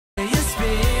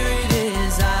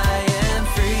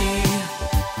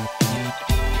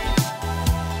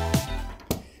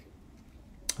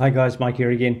Hi guys, Mike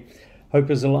here again. Hope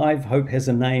is alive. Hope has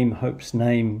a name. Hope's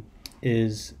name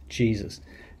is Jesus.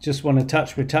 Just want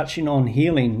to we're touching on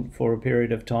healing for a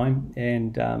period of time,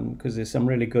 and because there's some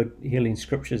really good healing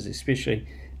scriptures, especially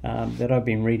that I've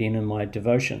been reading in my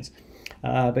devotions.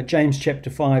 But James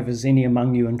chapter 5, is any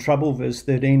among you in trouble? Verse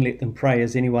 13, let them pray.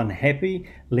 Is anyone happy?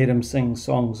 Let him sing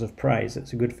songs of praise.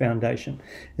 It's a good foundation.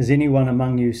 Is anyone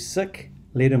among you sick?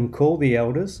 Let him call the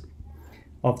elders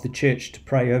of the church to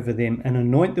pray over them and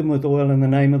anoint them with oil in the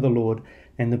name of the Lord,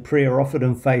 and the prayer offered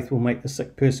in faith will make the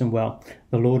sick person well.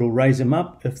 The Lord will raise him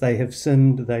up. If they have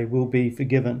sinned, they will be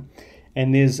forgiven.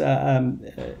 And there's a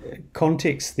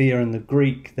context there in the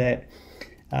Greek that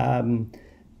that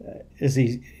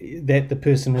the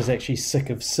person is actually sick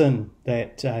of sin,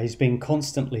 that he's been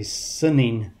constantly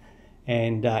sinning,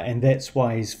 and that's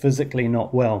why he's physically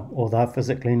not well, or they're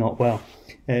physically not well.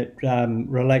 It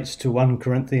relates to 1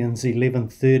 Corinthians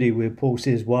 11:30, where Paul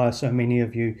says, why are so many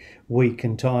of you weak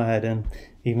and tired and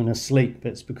even asleep?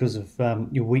 It's because of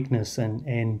your weakness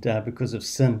and because of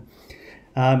sin.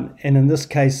 And in this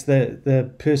case,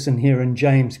 the person here in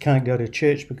James can't go to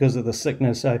church because of the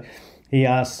sickness, so he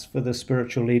asks for the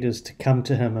spiritual leaders to come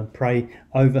to him and pray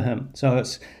over him. So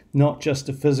it's not just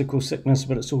a physical sickness,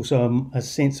 but it's also a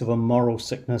sense of a moral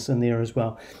sickness in there as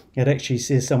well. It actually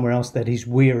says somewhere else that he's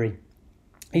weary.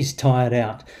 He's tired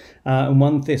out. In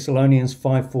 1 Thessalonians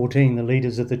 5:14, the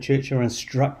leaders of the church are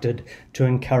instructed to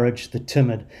encourage the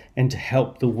timid and to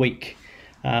help the weak.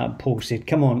 Paul said,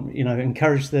 come on,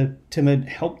 encourage the timid,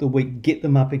 help the weak, get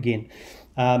them up again.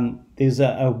 There's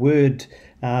a word,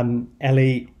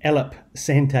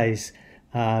 alipsantes,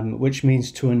 which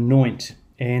means to anoint.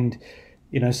 And,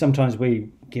 sometimes we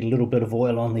get a little bit of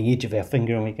oil on the edge of our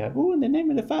finger and we go, oh, in the name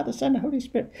of the Father, Son, and Holy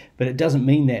Spirit. But it doesn't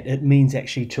mean that. It means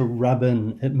actually to rub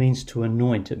in. It means to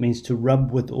anoint. It means to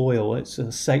rub with oil. It's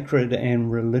a sacred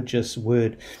and religious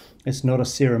word. It's not a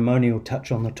ceremonial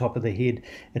touch on the top of the head.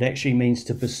 It actually means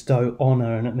to bestow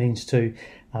honor, and it means to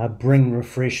bring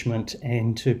refreshment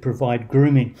and to provide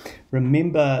grooming.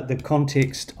 Remember the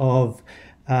context of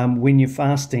when you're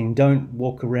fasting. Don't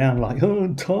walk around like, oh,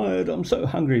 I'm tired, I'm so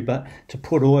hungry, but to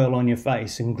put oil on your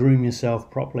face and groom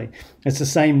yourself properly. It's the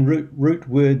same root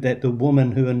word that the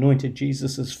woman who anointed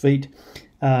Jesus's feet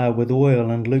with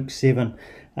oil in Luke 7.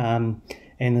 And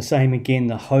the same again,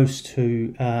 the host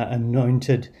who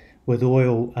anointed with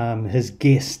oil his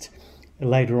guest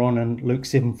later on in Luke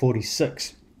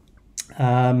 7:46.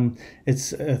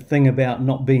 It's a thing about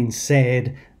not being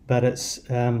sad, but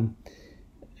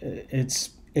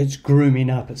it's grooming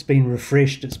up. It's been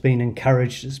refreshed. It's been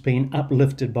encouraged. It's been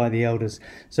uplifted by the elders.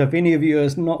 So if any of you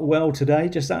is not well today,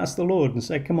 just ask the Lord and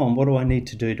say, come on, what do I need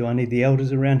to do? Do I need the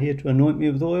elders around here to anoint me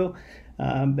with oil?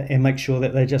 And make sure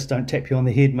that they just don't tap you on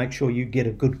the head. Make sure you get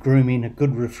a good grooming, a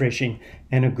good refreshing,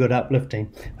 and a good uplifting.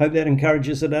 Hope that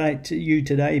encourages you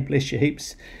today. Bless you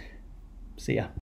heaps. See ya.